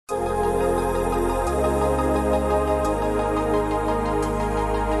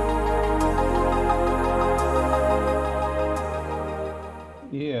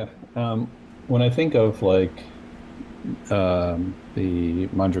When I think of like the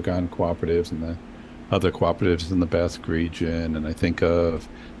Mondragon cooperatives and the other cooperatives in the Basque region, and I think of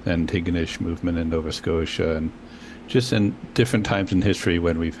the Antigonish movement in Nova Scotia, and just in different times in history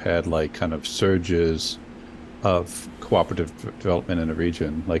when we've had like kind of surges of cooperative development in a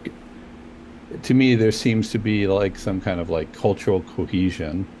region, like to me, there seems to be like some kind of like cultural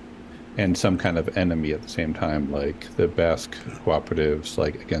cohesion and some kind of enemy at the same time, like the Basque cooperatives,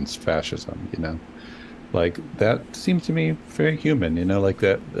 like against fascism, like that seems to me very human, like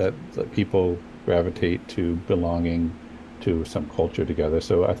that people gravitate to belonging to some culture together.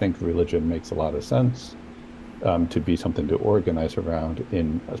 So I think religion makes a lot of sense to be something to organize around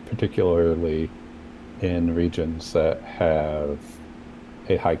particularly in regions that have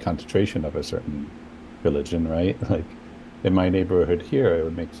a high concentration of a certain religion, right? Like in my neighborhood here, it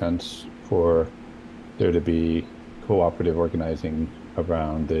would make sense for there to be cooperative organizing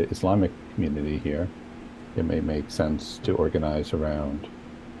around the Islamic community here. It may make sense to organize around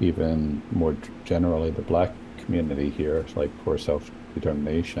even more generally the Black community here, like for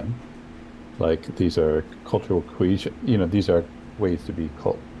self-determination. Like these are cultural cohesion, these are ways to be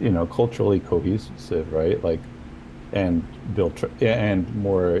culturally cohesive, right? Like and and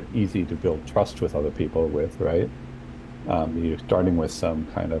more easy to build trust with other people with, right? You're starting with some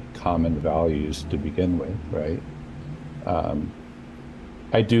kind of common values to begin with, right? Um,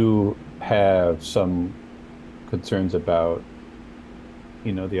 I do have some concerns about,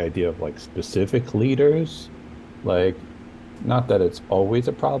 the idea of like specific leaders. Like, not that it's always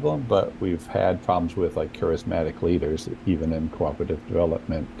a problem, but we've had problems with like charismatic leaders, even in cooperative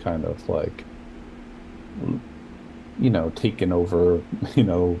development, kind of like, taking over,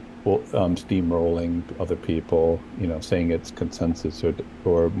 steamrolling other people, saying it's consensus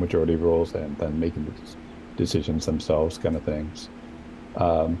or majority rules and then making the decisions themselves, kind of things.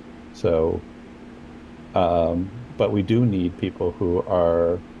 So, but we do need people who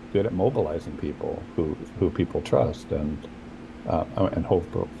are good at mobilizing people, who people trust and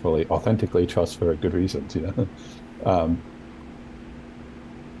hopefully authentically trust for good reasons. Um,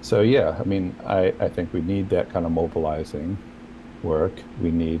 so yeah, I mean, I think we need that kind of mobilizing work.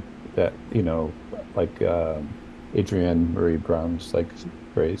 We need that, like Adrienne Marie Brown's like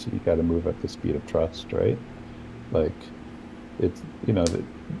phrase, you got to move at the speed of trust, right? Like it's,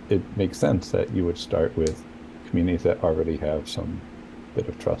 it makes sense that you would start with communities that already have some bit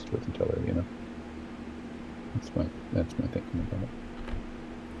of trust with each other. That's my thinking about it.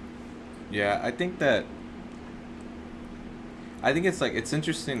 Yeah, I think it's like it's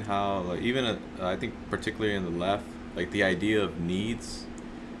interesting how like even I think particularly in the left, like the idea of needs,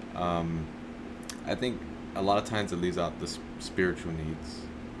 um, I think a lot of times it leaves out the spiritual needs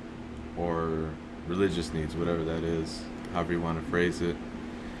or religious needs, whatever that is, however you want to phrase it.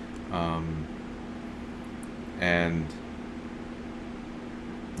 Um, and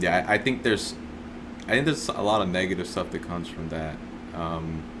yeah, I think there's a lot of negative stuff that comes from that.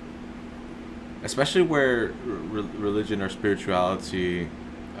 Um, Especially where religion or spirituality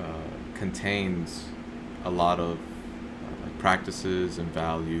contains a lot of like practices and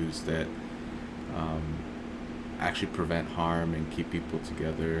values that um, actually prevent harm and keep people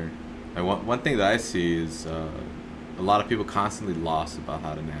together. And one thing that I see is a lot of people constantly lost about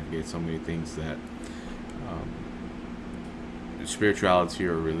how to navigate so many things that um, spirituality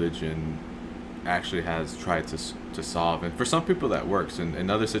or religion actually has tried to solve. And for some people that works. And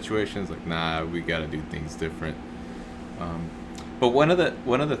in other situations, like nah, we got to do things different. Um, but one of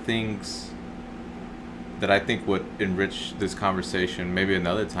the things that I think would enrich this conversation maybe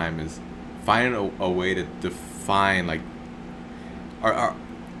another time is finding a way to define like or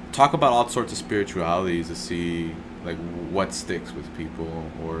talk about all sorts of spiritualities to see like what sticks with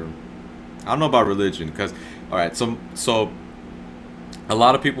people. Or I don't know about religion because all right, so a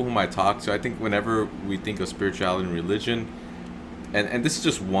lot of people whom I talk to, I think whenever we think of spirituality and religion, and this is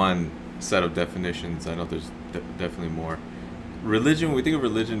just one set of definitions. I know there's definitely more. Religion, when we think of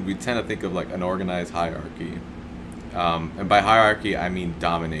religion, we tend to think of like an organized hierarchy. And by hierarchy, I mean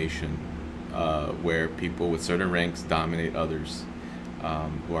domination, where people with certain ranks dominate others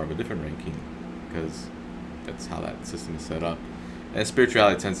who are of a different ranking, because that's how that system is set up. And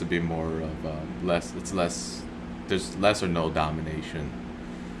spirituality tends to be more of less, there's less or no domination.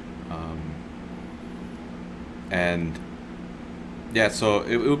 Um, and yeah, so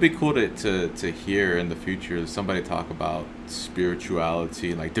it would be cool to hear in the future somebody talk about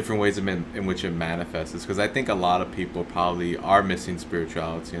spirituality, like different ways in which it manifests. Because I think a lot of people probably are missing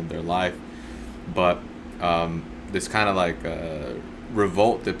spirituality in their life, but this kind of like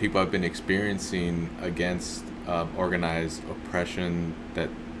revolt that people have been experiencing against organized oppression that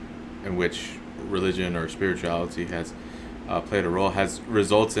in which religion or spirituality has played a role has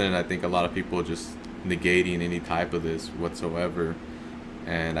resulted in, I think, a lot of people just negating any type of this whatsoever.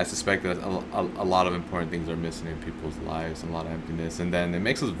 And I suspect that a lot of important things are missing in people's lives and a lot of emptiness. And then it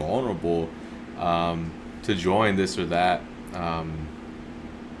makes us vulnerable to join this or that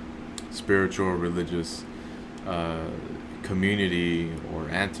spiritual or religious community or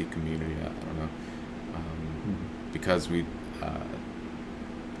anti-community. I don't know. Because we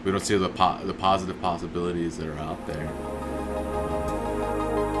don't see the positive possibilities that are out there.